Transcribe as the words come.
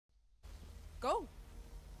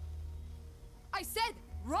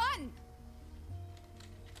Run!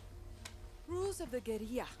 Rules of the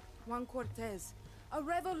guerrilla, Juan Cortez. A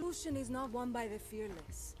revolution is not won by the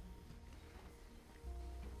fearless.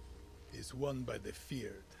 Is won by the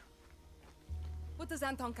feared. What does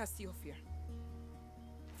Anton Castillo fear?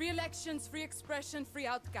 Free elections, free expression, free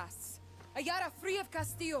outcasts. Ayala free of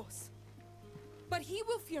Castillos. But he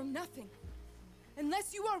will fear nothing.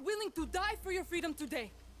 Unless you are willing to die for your freedom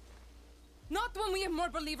today. Not when we have more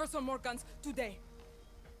believers or more guns, today.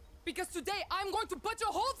 Because today I'm going to punch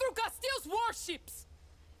a hole through Castillo's warships!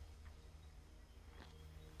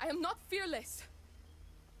 I am not fearless.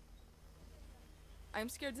 I am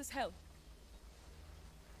scared as hell.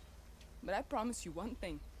 But I promise you one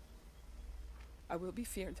thing. I will be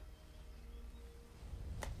feared.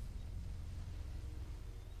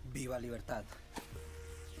 Viva Libertad.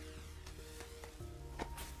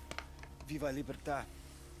 Viva Libertad.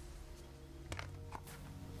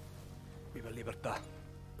 Viva Libertad.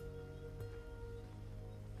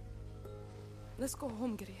 Let's go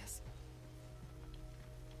home, guerrillas.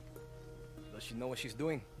 Does she know what she's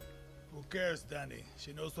doing? Who cares, Danny?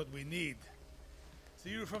 She knows what we need. See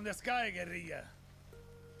you from the sky, guerrilla.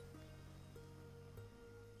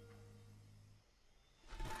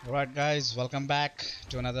 Alright guys, welcome back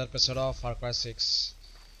to another episode of Farcry 6.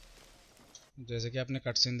 जैसे कि आपने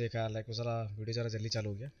cut scene देखा, like वो सारा video ज़रा जल्दी चालू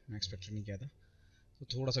हो गया, मैं एक्सपेक्ट नहीं किया था, तो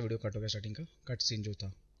थोड़ा सा वीडियो कट हो गया स्टार्टिंग का, कट सीन जो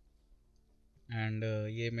था. एंड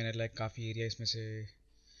ये मैंने लाइक काफ़ी एरिया इसमें से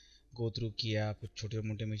गो थ्रू किया, कुछ छोटे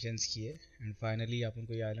मोटे मिशंस किए, एंड फाइनली आप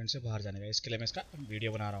उनको ये आइलैंड से बाहर जाने का, इसके लिए मैं इसका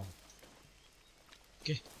वीडियो बना रहा हूँ.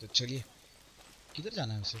 ओके, तो चलिए, किधर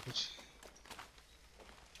जाना है वैसे? कुछ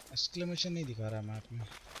एक्सक्लेमेशन नहीं दिखा रहा मैप में.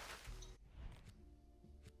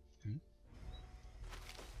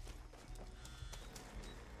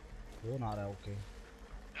 फोन आ रहा है. Okay.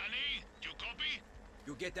 Danny, you copy?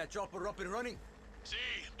 You get that chopper up and running? See,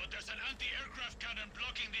 but there's an anti-aircraft cannon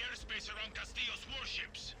blocking the airspace around Castillo's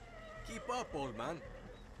warships. Keep up, old man.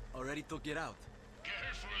 Already took it out.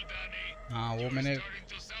 Careful, Danny. हाँ वो You're मैंने starting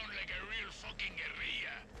to sound like a real fucking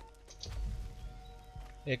guerrilla.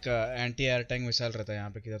 एक anti air tank missile रहता है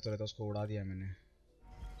यहाँ पे, किधर तो रहता है, उसको उड़ा दिया मैंने.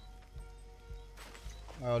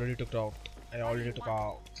 I already took it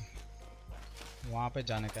out. वहाँ पे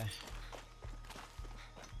जाने का है.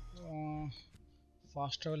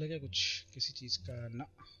 फास्ट ट्रैवल है क्या कुछ किसी चीज़ का? ना,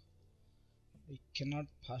 we cannot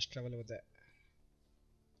fast travel over there.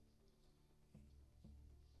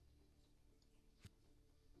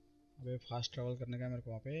 अबे फास्ट ट्रैवल करने का मेरे को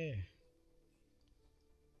वहाँ पे.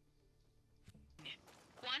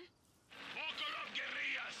 Juan? Buckle up,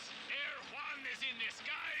 guerrillas! Air Juan is in the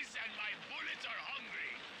skies and my bullets are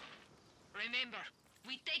hungry! Remember,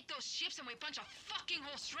 we take those ships and we punch a fucking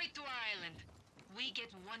hole straight to our island. We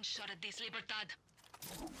get one shot at this, Libertad.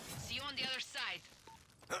 See you on the other side.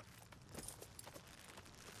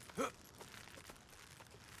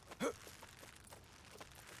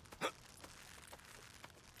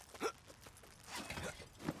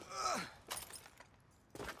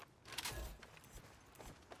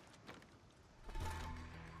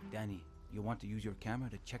 Danny, you want to use your camera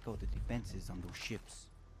to check out the defenses on those ships.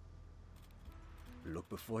 Look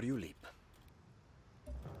before you leap.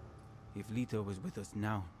 If Lita was with us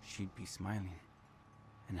now, she'd be smiling.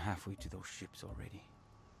 And halfway to those ships already.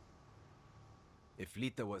 If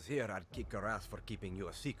Lita was here, I'd kick her ass for keeping you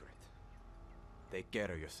a secret. Take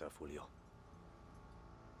care of yourself, Julio.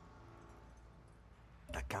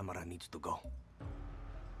 The camera needs to go.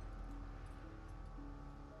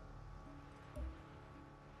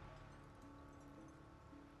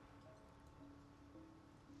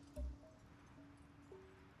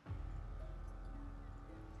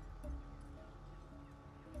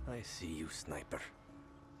 I see you, sniper.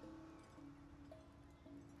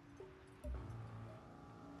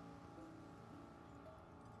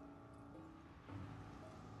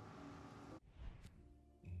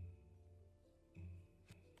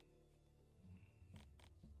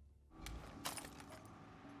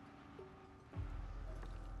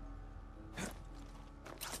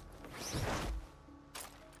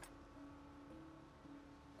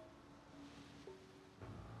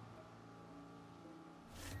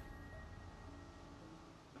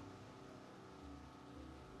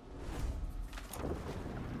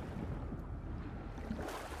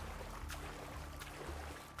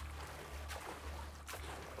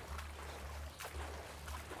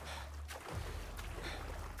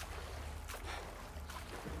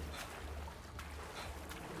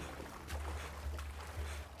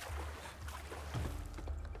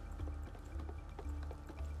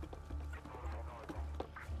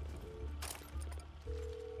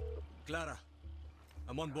 Clara,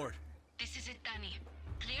 I'm on board. This is it, Danny.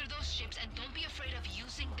 Clear those ships and don't be afraid of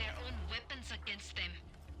using their own weapons against them.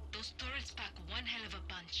 Those turrets pack one hell of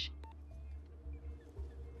a punch.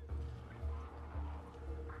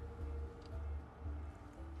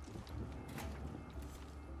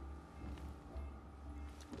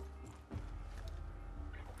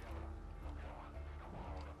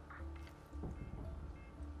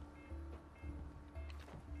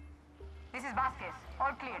 This is Vasquez.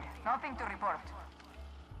 All cleared. Nothing to report.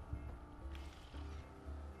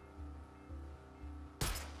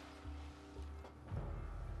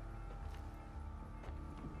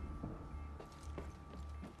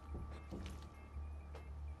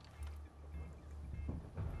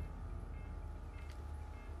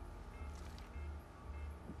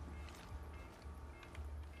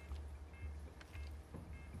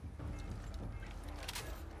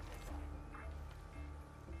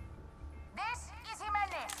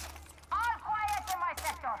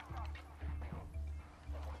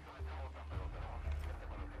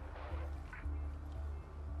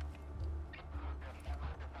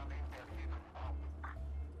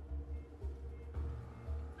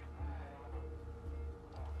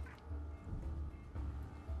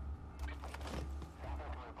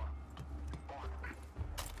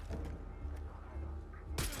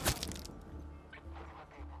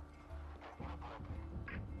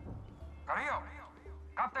 Carrillo,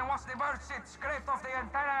 Captain wants the bird shit scraped off the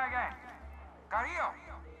antenna again. Carrillo,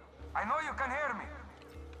 I know you can hear me.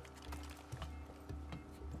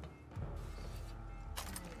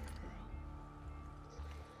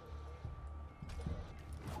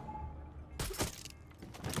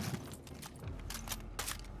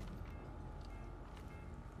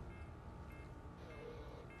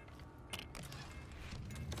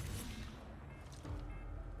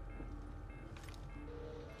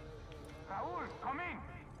 Raúl, come in.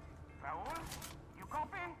 Raúl, you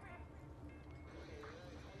copy?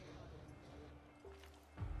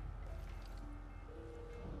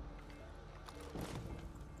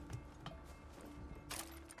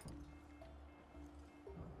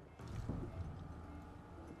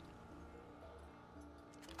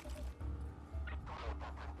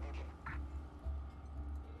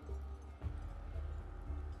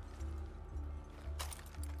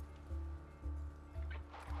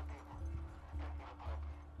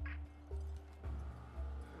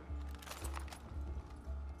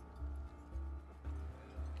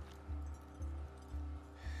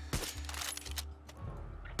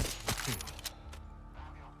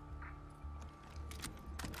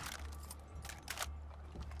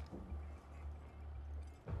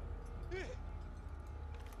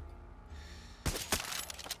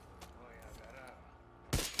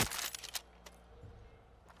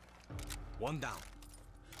 One down.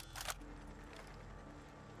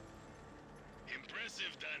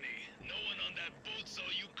 Impressive, Danny. No one on that boat saw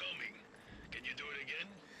you coming. Can you do it again?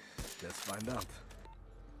 Let's find out.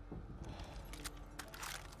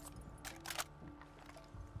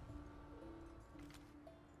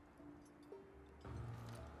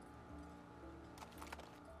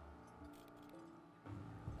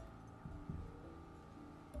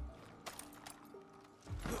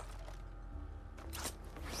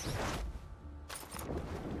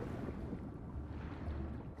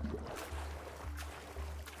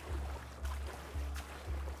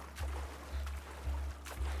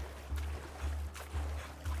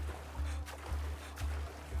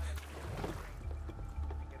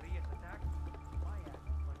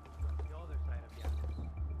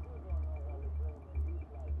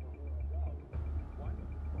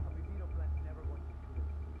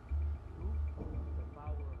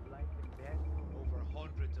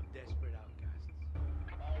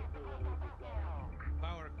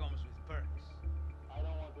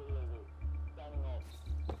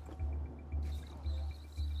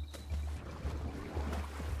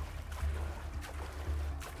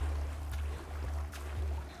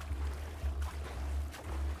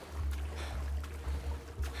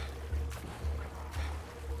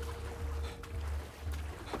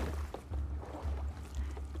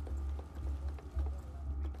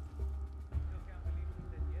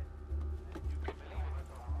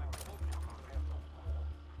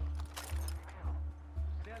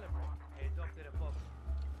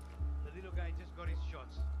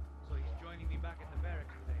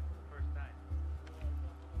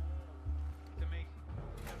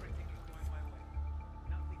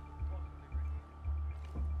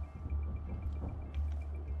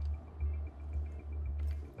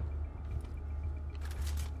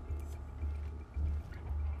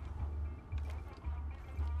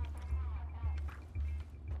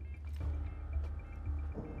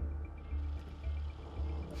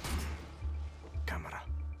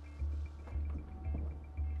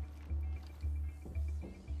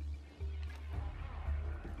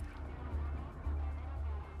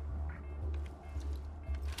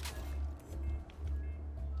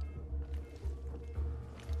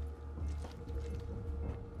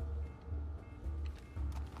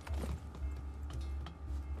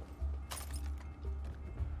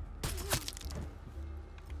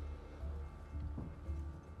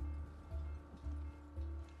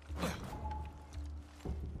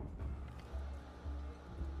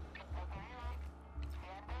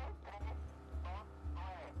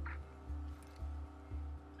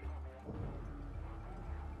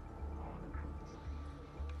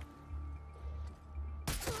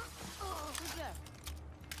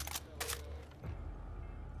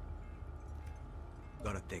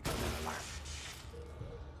 Gotta take out that alarm.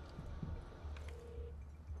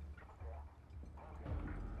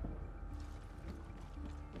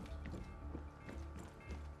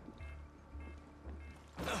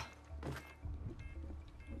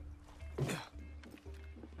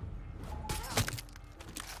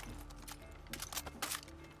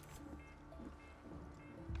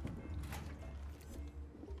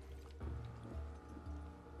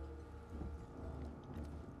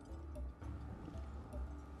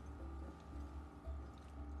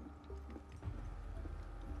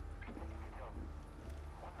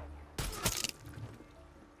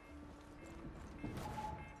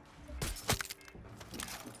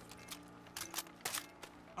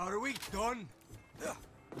 Are we done?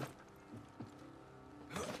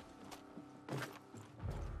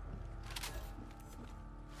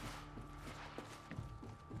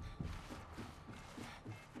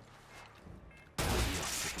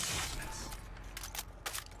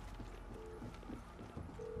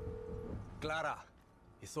 Clara,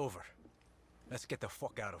 it's over. Let's get the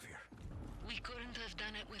fuck out of here. We couldn't have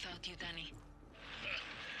done it without you, Danny.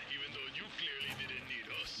 Even though you clearly didn't need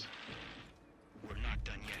us. We're not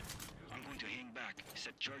done yet. I'm going to hang back,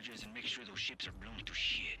 set charges, and make sure those ships are blown to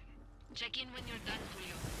shit. Check in when you're done,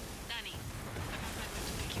 Julio. Danny, I'm on my way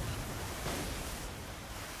to pick you up.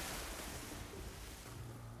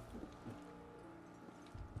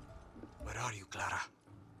 Where are you, Clara?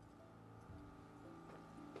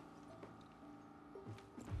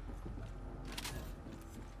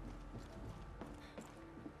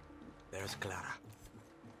 There's Clara.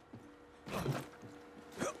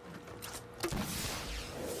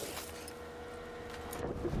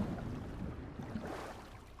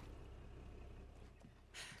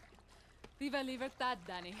 Viva Libertad,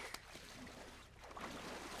 Danny.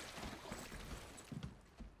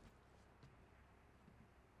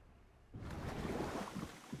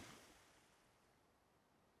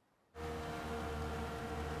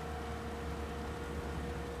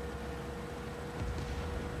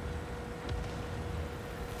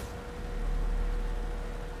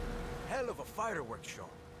 Hell of a fireworks show.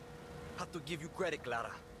 Have to give you credit,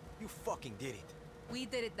 Clara. You fucking did it. We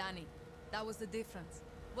did it, Danny. That was the difference.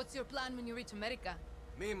 What's your plan when you reach America?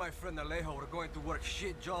 Me and my friend Alejo were going to work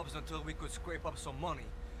shit jobs until we could scrape up some money.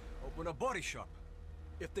 Open a body shop.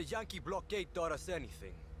 If the Yankee blockade taught us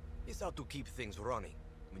anything, it's how to keep things running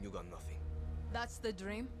when you got nothing. That's the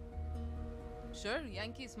dream? Sure,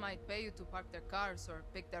 Yankees might pay you to park their cars or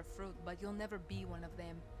pick their fruit, but you'll never be one of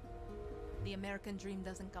them. The American dream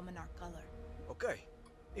doesn't come in our color. Okay,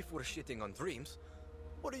 if we're shitting on dreams,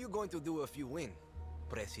 what are you going to do if you win,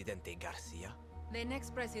 Presidente Garcia? The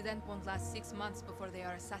next president won't last 6 months before they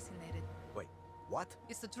are assassinated. Wait, what?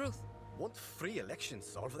 It's the truth. Won't free elections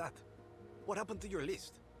solve that? What happened to your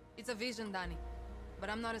list? It's a vision, Danny. But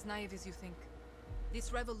I'm not as naive as you think.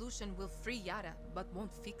 This revolution will free Yara, but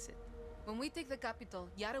won't fix it. When we take the capital,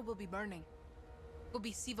 Yara will be burning. Will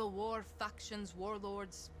be civil war, factions,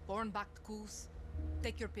 warlords, born-backed coups.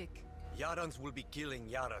 Take your pick. Yarans will be killing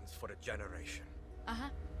Yarans for a generation. Uh-huh.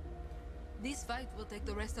 This fight will take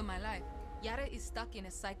the rest of my life. Yara is stuck in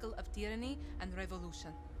a cycle of tyranny and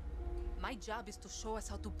revolution. My job is to show us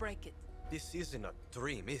how to break it. This isn't a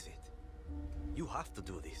dream, is it? You have to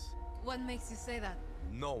do this. What makes you say that?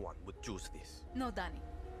 No one would choose this. No, Danny.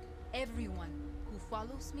 Everyone who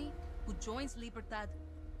follows me, who joins Libertad,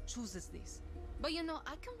 chooses this. But you know,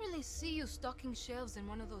 I can really see you stocking shelves in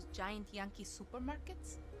one of those giant Yankee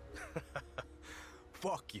supermarkets.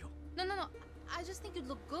 Fuck you. No. I just think you'd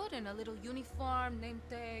look good in a little uniform, name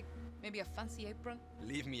tag, maybe a fancy apron.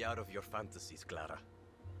 Leave me out of your fantasies, Clara.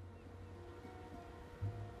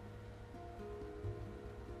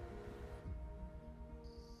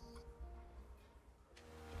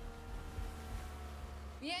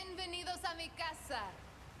 Bienvenidos a mi casa.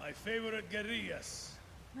 My favorite guerrillas.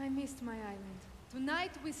 I missed my island.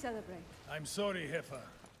 Tonight we celebrate. I'm sorry, Jefa.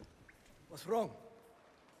 What's wrong?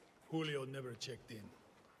 Julio never checked in.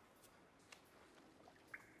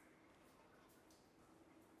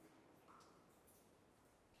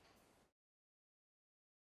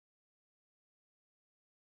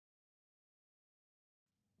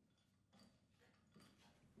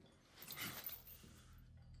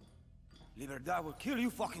 Libertad will kill you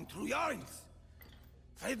fucking Trujans!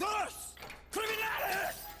 Traidores!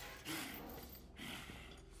 Criminales!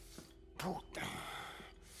 Puta.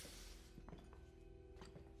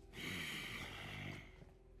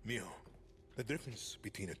 Mio, the difference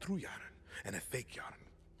between a true Yaran and a fake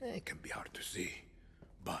Yaran, it can be hard to see,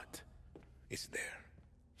 but it's there.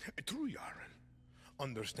 A true Yaran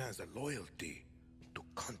understands that loyalty to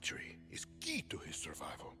country is key to his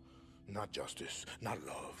survival, Not justice, not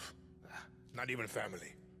love, not even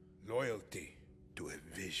family. Loyalty to a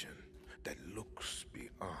vision that looks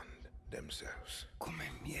beyond themselves. Come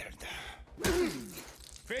mierda.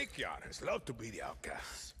 Fake Yarans love to be the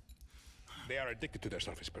outcasts. They are addicted to their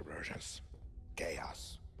selfish perversions.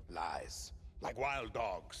 Chaos, lies, like wild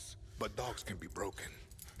dogs. But dogs can be broken.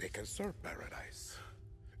 They can serve paradise.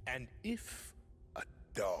 And if a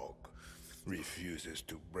dog refuses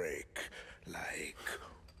to break, like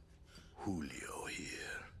Julio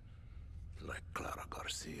here, like Clara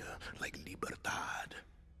Garcia, like Libertad,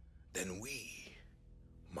 then we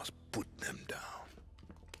must put them down.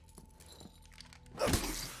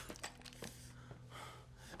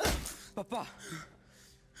 Papa,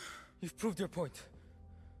 you've proved your point.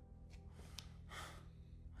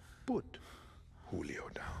 Put Julio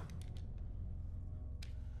down.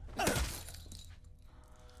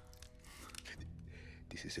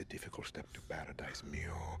 This is a difficult step to paradise,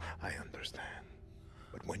 Mio. I understand.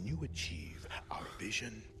 But when you achieve our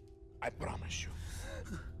vision, I promise you,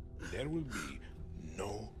 there will be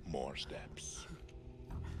no more steps.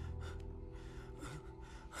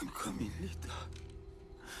 I'm coming, Lita.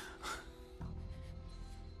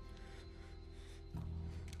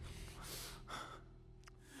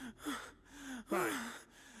 Fine.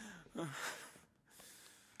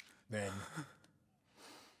 Then,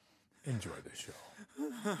 enjoy the show.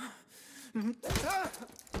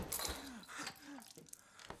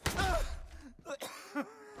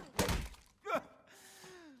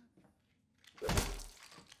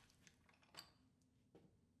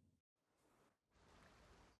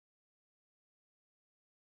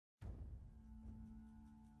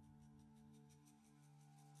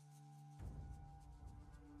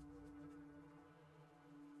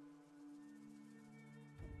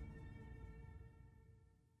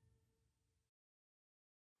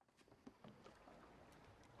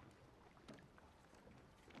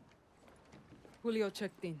 Julio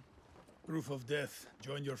checked in. Proof of death.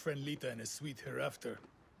 Join your friend Lita in a suite hereafter.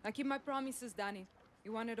 I keep my promises, Danny.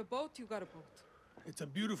 You wanted a boat, you got a boat. It's a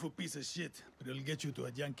beautiful piece of shit, but it'll get you to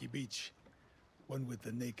a Yankee beach. One with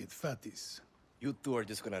the naked fatties. You two are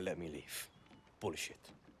just gonna let me leave. Bullshit.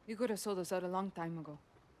 You could have sold us out a long time ago.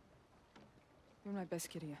 You're my best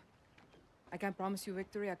kid here. I can't promise you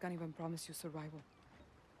victory, I can't even promise you survival.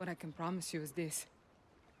 What I can promise you is this.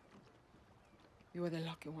 You are the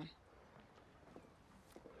lucky one.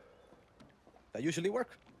 That usually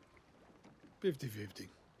work? 50-50.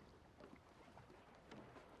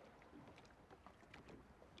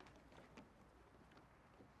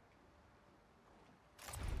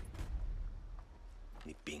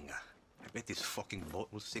 Ni pinga. I bet this fucking boat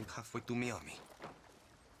will sink halfway to Miami.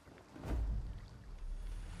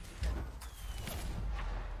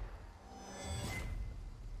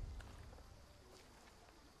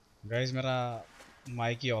 Guys मेरा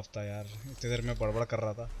mic he of था यार, इतनी देर में बड़बड़ कर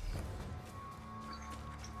रहा था।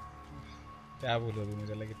 क्या बोलूं अभी,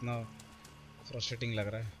 मुझे लगा इतना फ्रस्ट्रेटिंग लग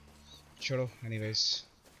रहा है। छोड़ो, एनीवेज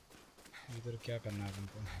इधर क्या करना है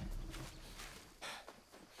तुमको।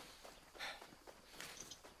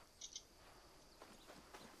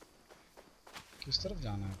 किस तरफ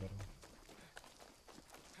जाना है करो।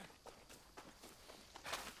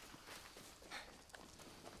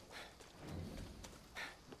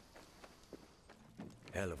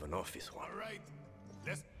 Hell of an office one. All right,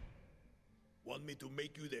 let's... Want me to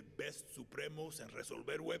make you the best Supremos and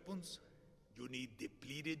Resolver weapons? You need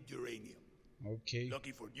depleted uranium. Okay.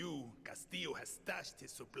 Lucky for you, Castillo has stashed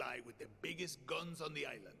his supply with the biggest guns on the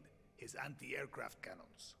island, his anti-aircraft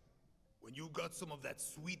cannons. When you got some of that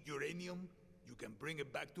sweet uranium, you can bring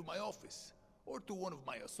it back to my office, or to one of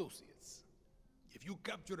my associates. If you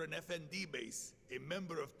capture an FND base, a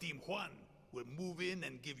member of Team Juan will move in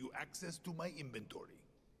and give you access to my inventory.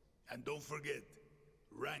 And don't forget,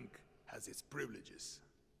 rank has its privileges.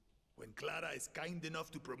 When Clara is kind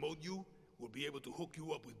enough to promote you, we'll be able to hook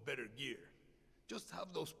you up with better gear. Just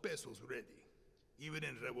have those pesos ready. Even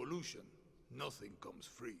in Revolution, nothing comes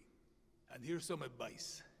free. And here's some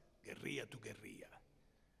advice, guerrilla to guerrilla.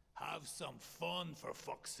 Have some fun, for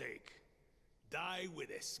fuck's sake. Die with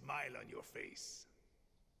a smile on your face.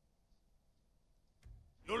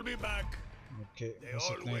 You'll be back. Okay, They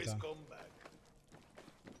always come back.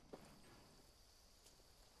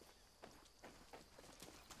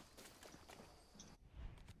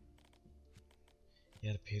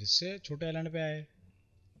 यार फिर से छोटे island पे आए।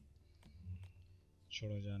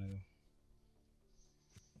 छोड़ो, जाने दो।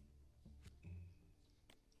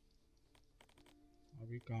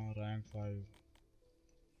 अभी कहाँ रैंक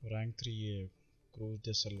 5 रैंक 3 है, क्रूज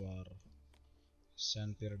डे सलवार,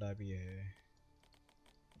 सैन पेरडा भी है।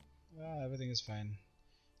 Everything is fine.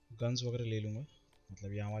 गन्स वगैरह ले लूँगा,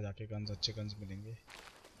 मतलब यहाँ जाके गन्स, अच्छे गन्स मिलेंगे।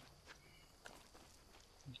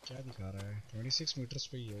 क्या दिखा रहा है? 26 मीटर्स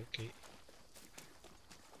पे ही। ओके,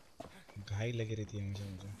 घाई लगी रहती है हमेशा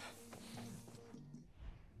मुझे।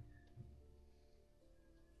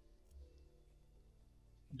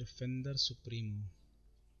 डिफेंडर सुप्रीमो,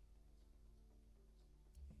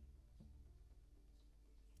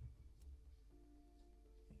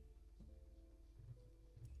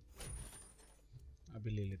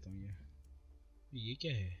 अभी ले लेता हूँ। ये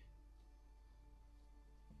क्या है?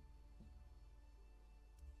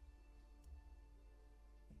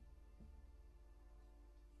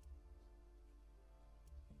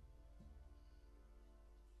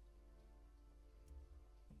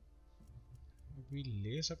 अभी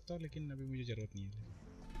ले सकता हूँ लेकिन अभी मुझे ज़रूरत नहीं है।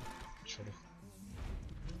 छोड़ो।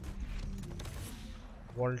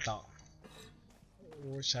 वोल्टा,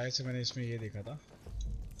 वो शायद से मैंने इसमें ये देखा था,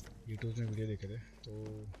 यूट्यूब में वीडियो देखे थे। तो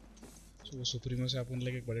वो सुप्रीमो से अपन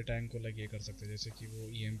एक बड़े टैंक को ये कर सकते हैं, जैसे कि वो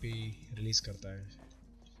ईएमपी रिलीज़ करता है।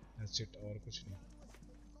 दैट्स इट, और कुछ नहीं।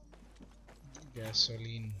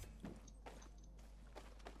 गैसोलीन,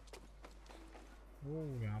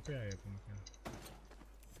 वो यहाँ पे आए अपन क्या?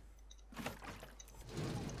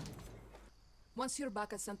 Once you're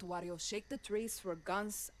back at Santuario, shake the trees for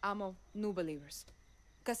guns, ammo, new believers.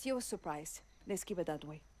 Castillo was surprised. Let's keep it that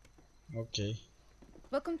way. Okay.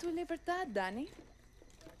 Welcome to Libertad, Danny.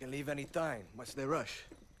 I can leave any time. What's the rush?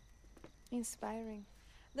 Inspiring.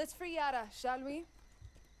 Let's free Yara, shall we?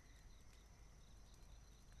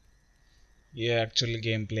 ये actually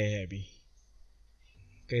game play है अभी,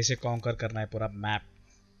 कैसे conquer करना है पूरा map.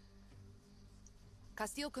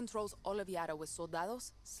 Castillo controls all of Yara with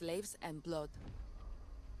soldados, slaves, and blood.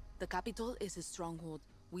 The capital is his stronghold.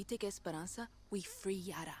 We take Esperanza, we free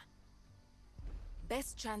Yara.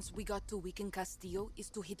 Best chance we got to weaken Castillo is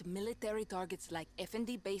to hit military targets like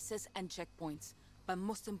FND bases and checkpoints. But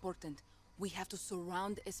most important, we have to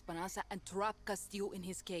surround Esperanza and trap Castillo in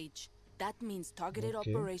his cage. That means targeted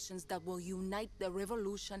operations that will unite the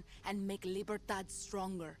revolution and make Libertad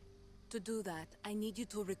stronger. To do that, I need you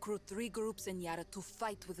to recruit 3 groups in Yara to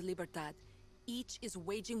fight with Libertad. Each is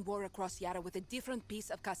waging war across Yara with a different piece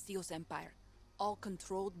of Castillo's empire, all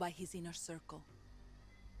controlled by his inner circle.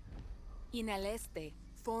 In El Este,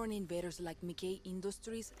 foreign invaders like Mickey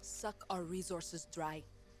Industries suck our resources dry,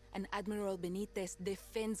 and Admiral Benitez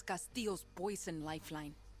defends Castillo's poison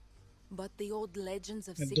lifeline. But the old legends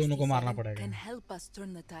of 67 can help us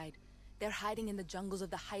turn the tide. They're hiding in the jungles of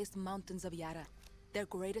the highest mountains of Yara. Their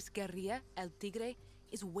greatest guerrilla, El Tigre,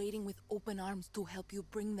 is waiting with open arms to help you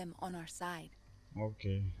bring them on our side.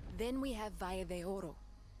 Okay. Then we have Valle de Oro.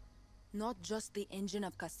 Not just the engine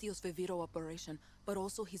of Castillo's Viviro operation, but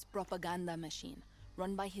also his propaganda machine,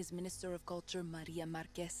 run by his Minister of Culture, Maria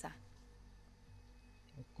Marquesa.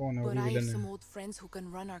 But I have some old friends who can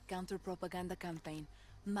run our counter-propaganda campaign,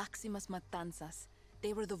 Maximus Matanzas.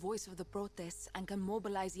 They were the voice of the protests and can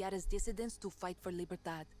mobilize Yara's dissidents to fight for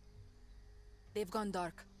Libertad. They've gone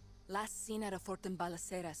dark. Last seen at a fort in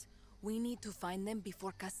Balaceras. We need to find them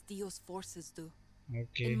before Castillo's forces do.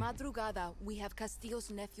 Okay. In Madrugada, we have Castillo's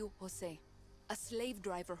nephew, Jose, a slave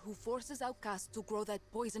driver who forces outcasts to grow that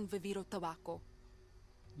poison Viviro tobacco.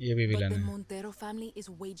 But the Montero family is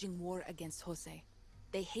waging war against Jose.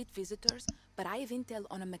 They hate visitors, but I have intel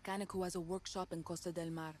on a mechanic who has a workshop in Costa del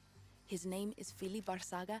Mar. His name is Philip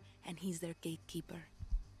Barsaga, and he's their gatekeeper.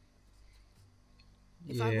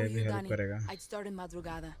 If I were you, Danny, I'd start in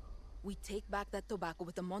Madrugada. We take back that tobacco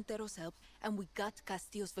with the Montero's help, and we got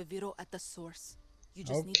Castillo's Viviro at the source. You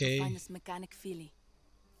just need to find this mechanic Philly.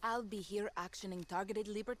 I'll be here actioning targeted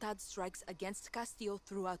Libertad strikes against Castillo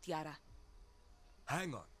throughout Yara.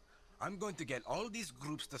 Hang on. I'm going to get all these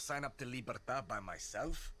groups to sign up to Libertad by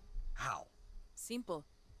myself? How? Simple.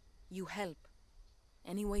 You help.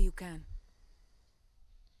 Any way you can.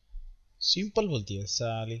 Simple बोलती है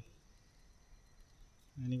साली.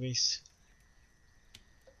 Anyways.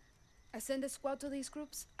 I send a squad to these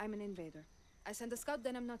groups, I'm an invader. I send a scout,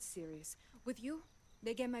 then I'm not serious. With you,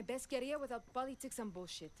 they get my best guerrilla without politics and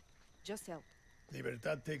bullshit. Just help.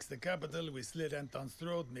 Libertad takes the capital, we slit Anton's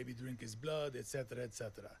throat, maybe drink his blood, etc.,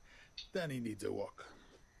 etc. Then he needs a walk.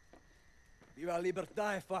 Viva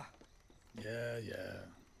Libertad, fa! Yeah.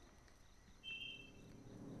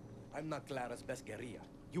 I'm not Clara's best guerrilla.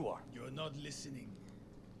 You are. You're not listening.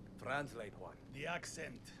 Translate one. The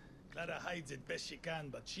accent. Clara hides it best she can,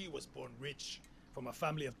 but she was born rich. From a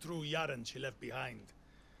family of true Yaran she left behind.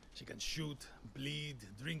 She can shoot, bleed,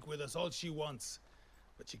 drink with us all she wants.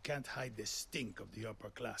 But she can't hide the stink of the upper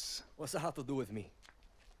class. What's that have to do with me?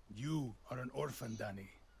 You are an orphan, Danny.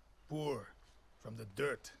 Poor, from the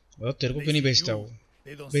dirt. तेरे को क्यों नहीं बेचता वो?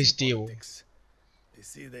 They don't see बेचती है वो. politics. They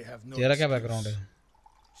see they have no तेरा क्या excuse. background है?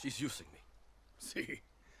 She's using me. See,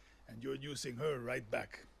 and you're using her right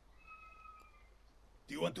back.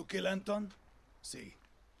 Do you want to kill Anton? See,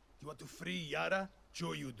 you want to free Yara?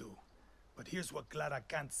 Sure you do. But here's what Clara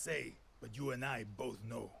can't say, but you and I both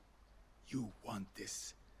know. You want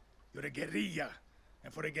this. You're a guerrilla.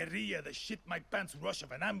 And for a guerrilla, the shit my pants rush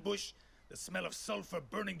of an ambush, the smell of sulfur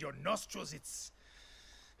burning your nostrils, it's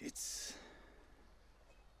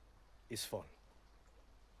fun.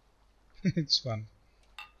 It's fun.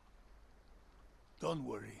 Don't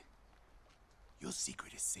worry. Your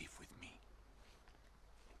secret is safe with me.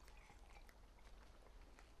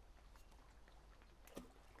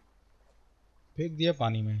 फेंक दिया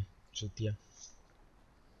पानी में चूतिया.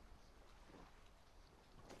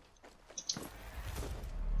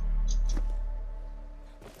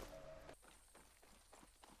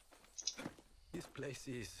 This place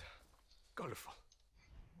is colorful.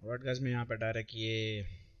 Alright guys, मैं यहाँ पे direct ये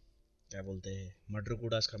क्या बोलते हैं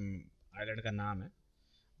मड्रकुडा इसका आइलैंड का नाम है.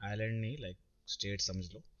 आइलैंड नहीं लाइक स्टेट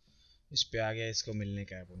समझ लो. इस पे आ गया. इसको मिलने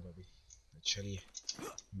का है अपन को अभी. चलिए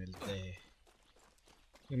मिलते हैं.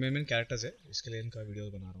 ये मेन कैरेक्टर्स है. इसके लिए इनका वीडियो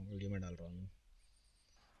बना रहा हूँ. वीडियो में डाल रहा हूँ.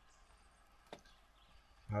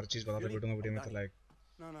 हर चीज़ बताते वीडियो में तो लाइक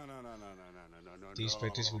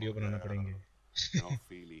 30-35 वीडियो बनाना पड़ेंगे.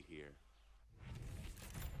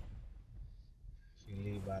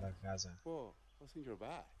 Fili bara casa. Whoa, what's in your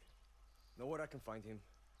bag? Know where I can find him?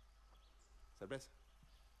 Cerveza.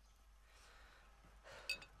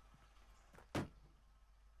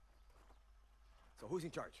 So who's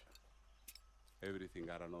in charge? Everything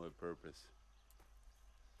got another purpose.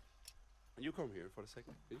 And you come here for a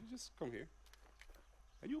second. You just come here.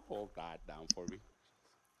 And you hold that down for me.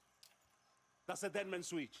 That's a dead man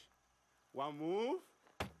switch. One move.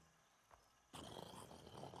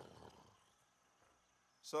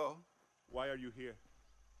 So, why are you here?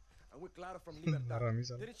 I'm with Clara from Libertad.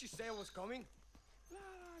 Didn't she say I was coming?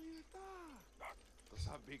 Clara, Libertad. Those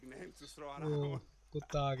are big names to throw Oh, around.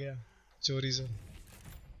 कुत्ता आ गया. Chorizo.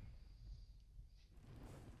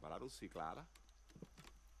 But I don't see Clara.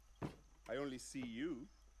 I only see you.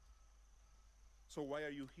 So why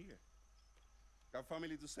are you here? Got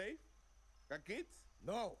family to save? Got kids?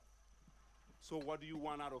 No. So what do you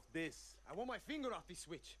want out of this? I want my finger off this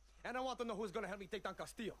switch. And I want to know who's gonna help me take down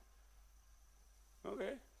Castillo. Okay.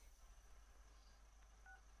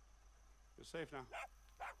 You're safe now.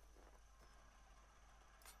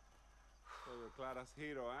 So you're Clara's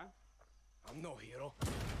hero, huh? I'm no hero.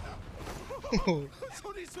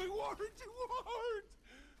 So this we weren't, you weren't!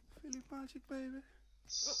 Philip Magic, baby.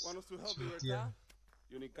 Want us to help you with that?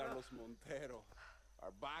 You need Carlos Montero,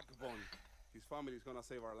 our backbone. His family is gonna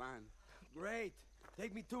save our land. Great.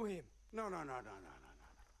 Take me to him. No.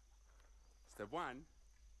 Step 1,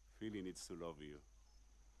 Philly needs to love you.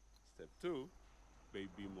 Step 2,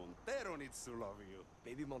 Baby Montero needs to love you.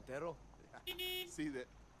 Baby Montero? See that?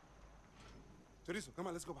 Chorizo, come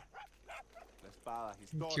on, let's go back. La Espada,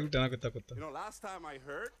 his daughter. Cute है ना कुत्ता. You know, last time I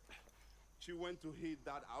heard, she went to hit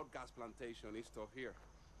that outcast plantation east of here.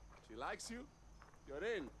 She likes you, you're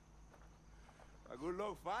in. A good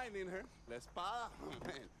luck finding her. La Espada, oh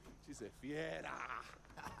man, she's a fiera.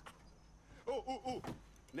 Oh.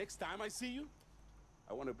 Next time I see you,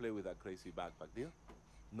 I want to play with that crazy backpack, deal?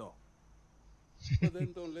 No. But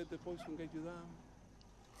then don't let the poison get you down.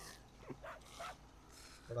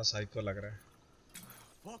 थोड़ा psycho लग रहा है.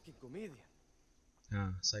 Fucking comedian.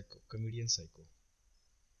 हाँ, psycho, comedian psycho.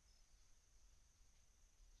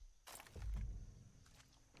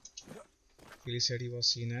 Philly said he was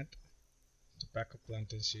seen at the backup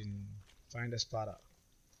plantation. Find Espada.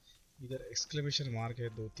 इधर exclamation mark है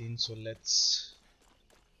 2-3, so let's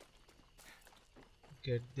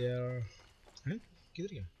get there. हैं?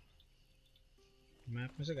 किधर गया?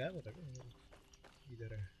 मैप में से गायब होता है क्या?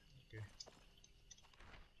 इधर है. Okay.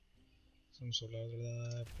 सम 16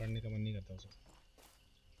 पढ़ने का मन नहीं करता उसे.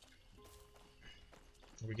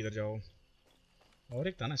 अभी किधर जाओ? और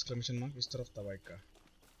एक था ना exclamation mark इस तरफ था बाइक का.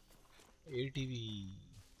 ATV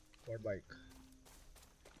quad bike.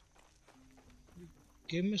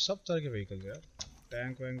 गेम में सब तरह के व्हीकल्स यार.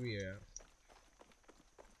 टैंक वैंक भी है यार.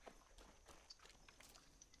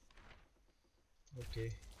 Okay.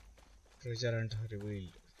 Treasure Hunt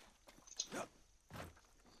revealed.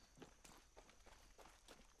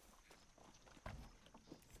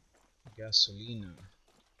 Gasoline.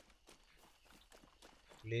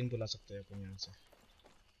 Plane बुला सकते हैं अपन यहाँ से.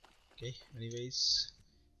 Okay. Anyways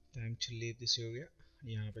time to leave this area.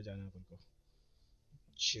 यहाँ पे जाना है अपन को.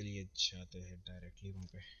 चलिए जाते हैं डायरेक्टली वहाँ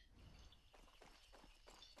पे.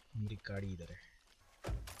 मेरी गाड़ी इधर है.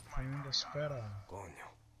 Find a spada. Coño.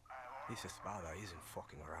 This espada isn't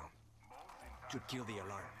fucking around. Should kill the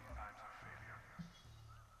alarm.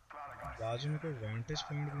 बाजू में कोई vantage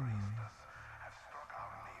point भी नहीं है.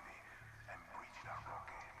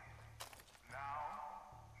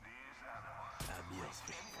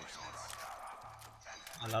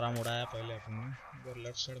 अलार्म उड़ाया पहले अपन ने. इधर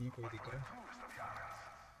लेफ्ट साइड में कोई दिख रहा है.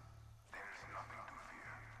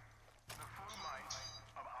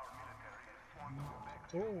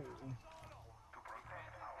 तो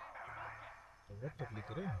बहुत तकलीफ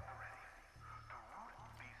करे.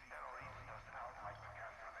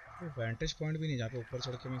 कोई vantage point भी नहीं जहाँ पे ऊपर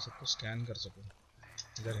चढ़ के मैं सबको स्कैन कर सकूँ.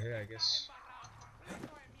 इधर है आई गेस.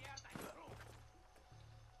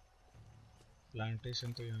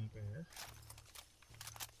 प्लांटेशन तो यहाँ पे है.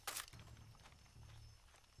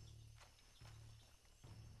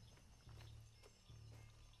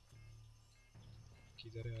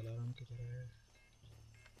 किधर है अलार्म? किधर है?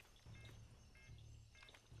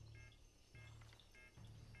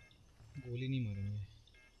 गोली नहीं मारेंगे.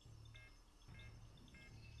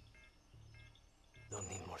 Don't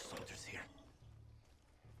need more soldiers here.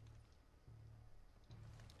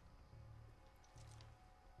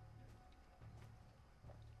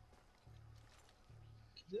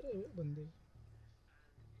 किधर है वो बंदे?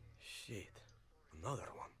 Shit, another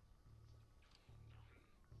one.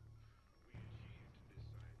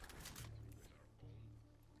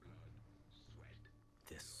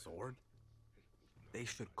 This sword? They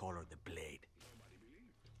should call her the Blade.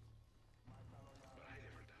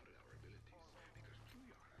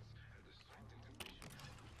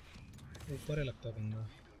 ऊपर है लगता है बंदा.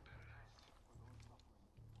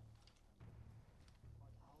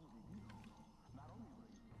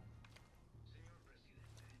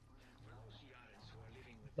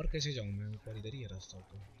 ऊपर कैसे जाऊं मैं? ऊपर इधर ही है रास्ता.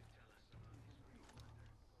 ऊपर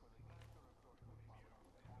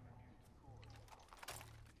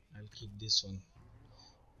I'll keep this one.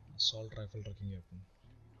 Assault rifle रखेंगे अपन.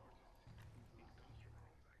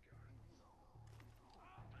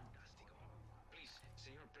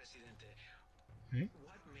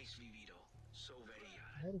 What makes Viviro so very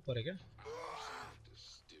और ऊपर है क्या?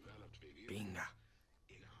 Binga.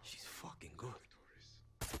 She's fucking good.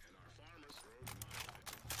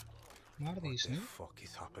 मार दी इसने. What the fuck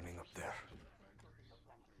is happening up there?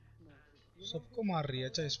 सबको मार रही है.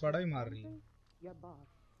 अच्छा स्पाडा भी मार रही है. Your boss.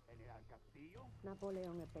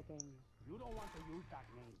 Napoleon el Pequeño. You don't want to use that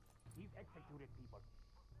name. He's executed people.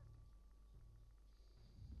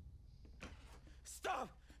 Stop!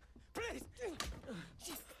 Please!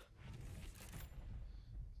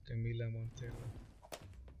 Camila Montero.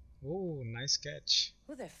 Oh, nice catch.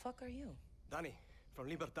 Who the fuck are you? Danny, from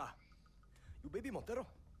Libertad. You baby Montero?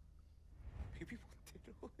 Baby Montero?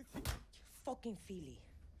 You fucking filly.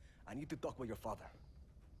 I need to talk with your father.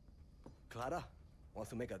 Clara wants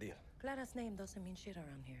to make a deal. Clara's name doesn't mean shit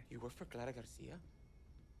around here. You work for Clara Garcia?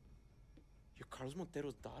 You're Carlos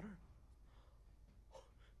Montero's daughter?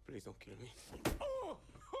 Please don't kill me.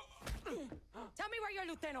 Tell me where your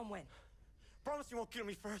lieutenant went. Promise you won't kill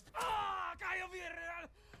me first. Cayo Villarreal!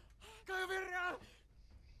 Cayo Villarreal!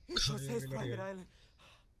 Jose's private island.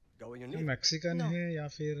 Go when you ये need. Mexican है या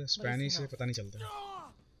फिर Spanish है पता नहीं चलता.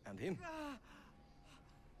 And him?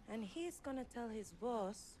 And he's gonna tell his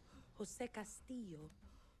boss, Jose Castillo,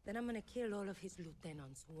 that I'm gonna kill all of his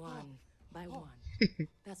lieutenants one by one.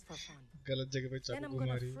 That's for fun. गलत जगह पे Then चाकू I'm को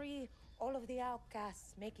gonna मारी. free all of the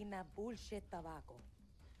outcasts making that bullshit tobacco.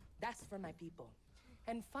 That's for my people.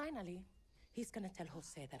 And finally, he's gonna tell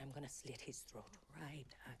Jose that I'm gonna slit his throat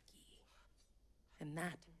right aquí. And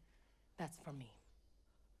that's for me.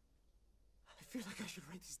 I feel like I should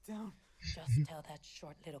write this down. Just tell that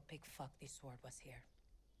short little pig fuck this sword was here.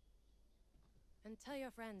 And tell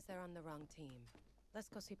your friends they're on the wrong team. Let's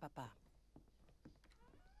go see Papa.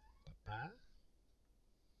 Papa?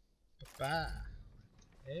 Papa?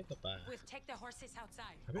 Hey, Papa. We'll take the horses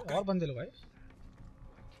outside. अबे और बंदे लोग आए.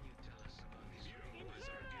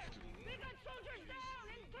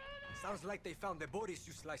 Sounds like they found the bodies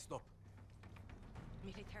you sliced up.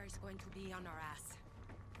 Military's going to be on our ass.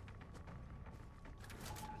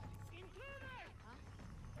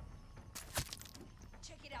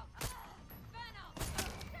 Check it out.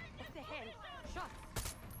 What the hell? Shot.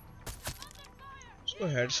 उसको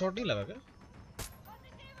headshot नहीं लगा क्या?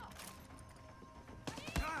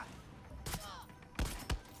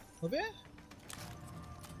 अबे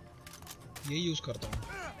ये यूज करता हूँ.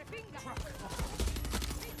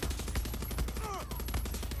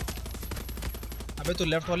 अबे तो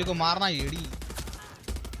लेफ्ट वाली को मारना येड़ी.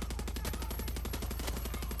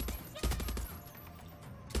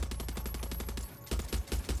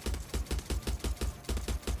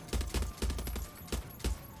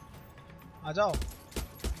 आ जाओ।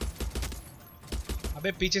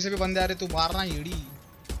 अबे पीछे से भी बंदे आ रहे, तू मारना ईड़ी।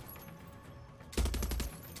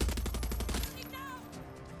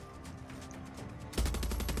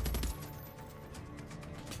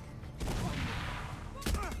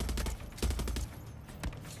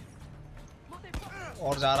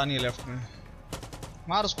 और जा रहा नहीं है लेफ्ट में।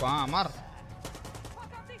 मार उसको, हाँ मार।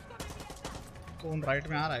 कौन राइट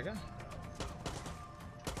में आ रहा है क्या?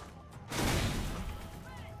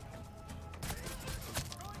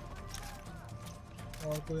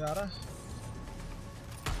 और कोई आ रहा है?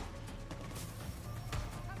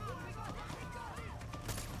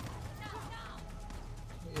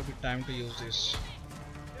 ये भी टाइम टू यूज दिस।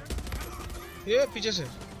 ये पीछे से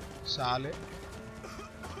साले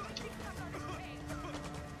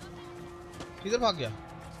किधर भाग गया?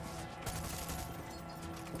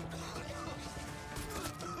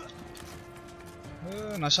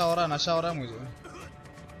 नशा हो रहा है, नशा हो रहा है मुझे।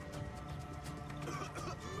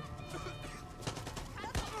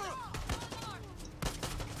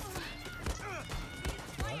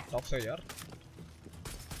 टफ है यार।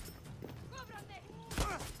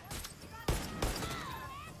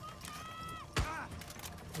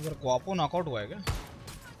 उधर क्वापो नॉकआउट हुआ है क्या?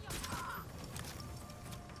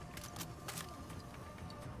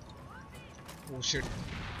 Oh shit.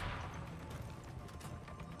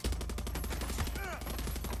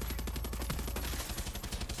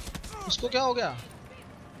 इसको क्या हो गया?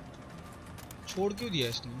 छोड़ क्यों दिया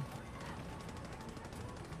इसने?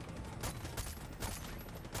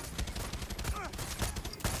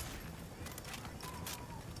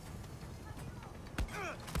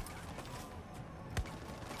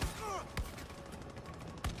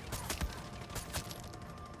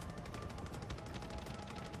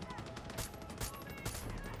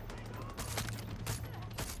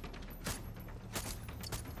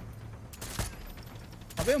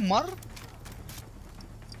 अबे मर।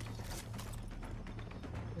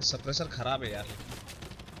 सप्रेसर खराब है यार।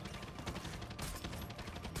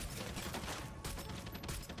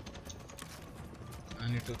 I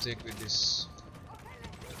need to check with this.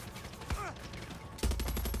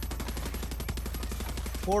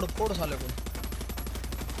 फोड़ फोड़ साले को।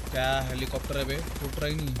 क्या हेलीकॉप्टर है बे? फूट रहा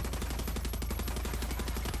ही नहीं।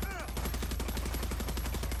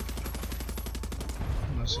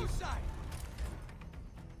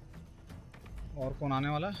 और कौन आने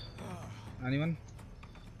वाला? Anyone?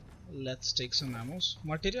 Let's take some Amos.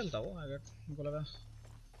 Material था वो, अगर मुझको लगा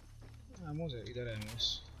एमोस है। इधर Amos.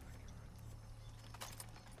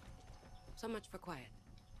 So much for quiet.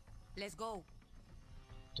 Let's go.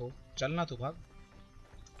 तो चलना, तू भाग।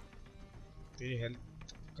 तेरी हेल्थ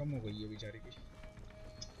कम हो गई है बेचारी की।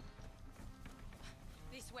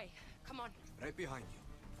 This way. Come on. Right behind you.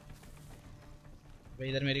 भाई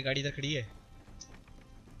इधर मेरी गाड़ी इधर खड़ी है।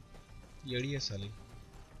 येड़ी है साली।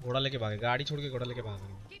 घोड़ा लेके भागे, गाड़ी छोड़ के घोड़ा लेके भाग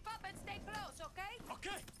रही है।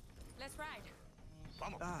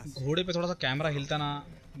 घोड़े पे थोड़ा सा कैमरा हिलता ना,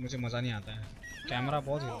 मुझे मज़ा नहीं आता है। कैमरा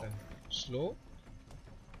बहुत हिलता है। स्लो।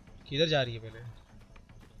 किधर जा रही है पहले?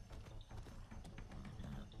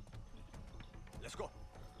 Let's go.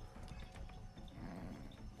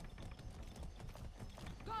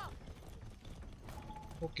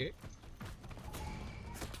 ओके।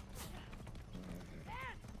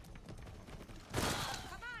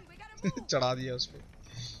 चढ़ा दिया उस पे।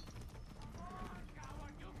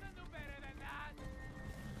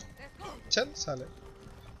 चल साले,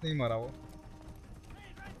 नहीं मरा वो।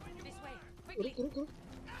 रुक रुक रुक,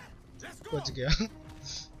 बच गया।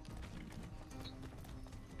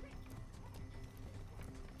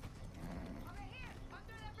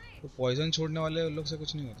 तो पॉइजन छोड़ने वाले लोग से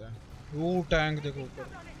कुछ नहीं होता है। वो टैंक देखो ऊपर।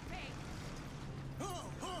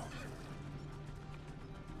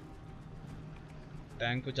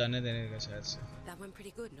 टैंक को जाने देने का शायद से। That went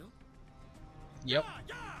pretty good, no? Yup.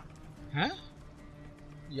 हैं?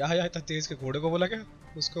 यहाँ इतना तेज के घोड़े को बोला क्या?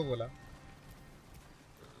 उसको बोला।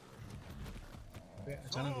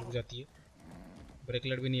 अचानक रुक जाती है। ब्रेक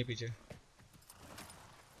लाइट भी नहीं है पीछे।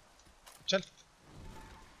 चल।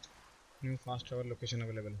 New fast travel location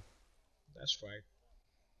available. That's right.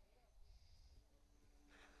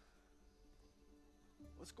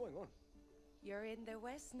 What's going on? You're in the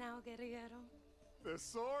West now, guerrero. The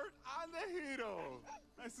sword and the hero.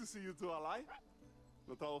 Nice to see you two alive.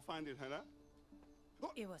 Not all find it, huh?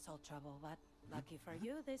 It was all trouble, but lucky for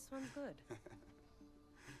you, this one's good.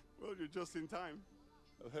 Well, you're just in time.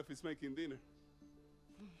 El Jefe's making dinner.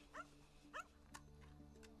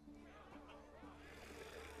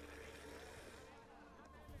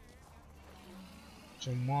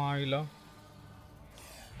 चुम्माइला।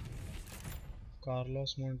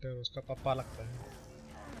 Carlos Montero उसका पापा लगता है।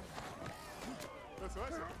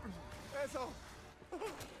 Eso.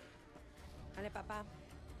 Dale, papá.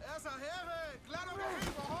 Esa jefe. Claro que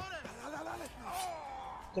sí, cojones. Dale.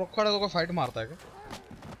 Crocodile को fight मारता है क्या?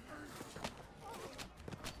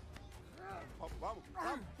 Vamos.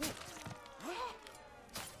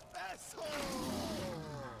 Eso.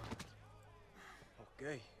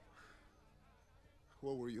 Okay.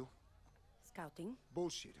 What were you? Scouting.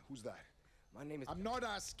 Bullshit. Who's that? My name is... I'm not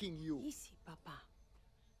asking you. Easy, papa.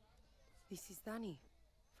 This is Danny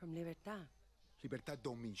from Libertad. Libertad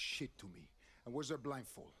don't mean shit to me. And where's their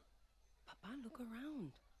blindfold? Papa, look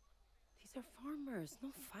around. These are farmers, no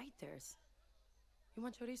fighters. You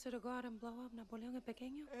want Chorizo to go out and blow up Napoleon el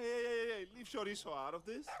Pequeño? Hey, leave Chorizo out of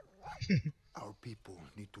this. Our people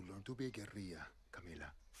need to learn to be a guerrilla, Camila.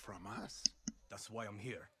 From us. That's why I'm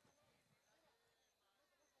here.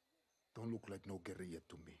 Don't look like no guerrilla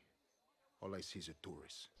to me. All I see is a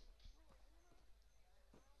tourist.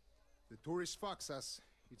 The tourist fucks us.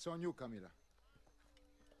 It's on you, Camila.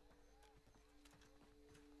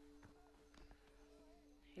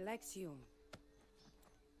 He likes you.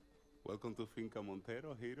 Welcome to Finca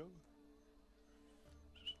Montero, hero.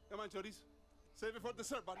 Come on, Chorizo. Save it for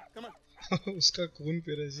dessert, buddy. Come on. उसका खून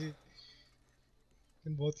P रहा है जी.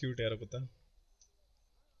 बहुत cute है यार कुत्ता.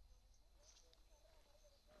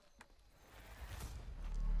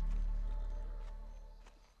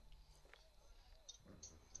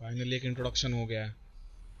 Finally एक introduction हो गया है.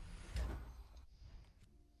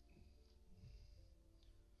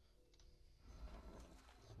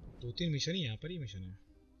 दो तीन मिशन ही यहाँ पर ही मिशन है.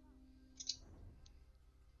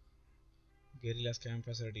 Guerrillas camp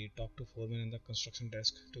facility. Talk to foreman in the construction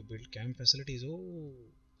desk to build camp facilities. Oh,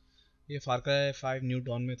 ये Far Cry 5 New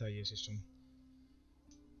Dawn में था ये system.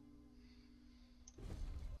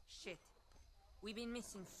 Shit. We've been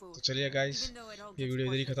missing food. तो चलिए गाइस, ये वीडियो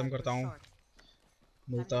इधर ही खत्म करता हूँ.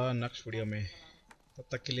 मिलता है नेक्स्ट वीडियो में. तब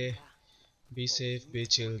तक के लिए be safe, be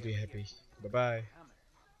chill, be happy. Bye bye.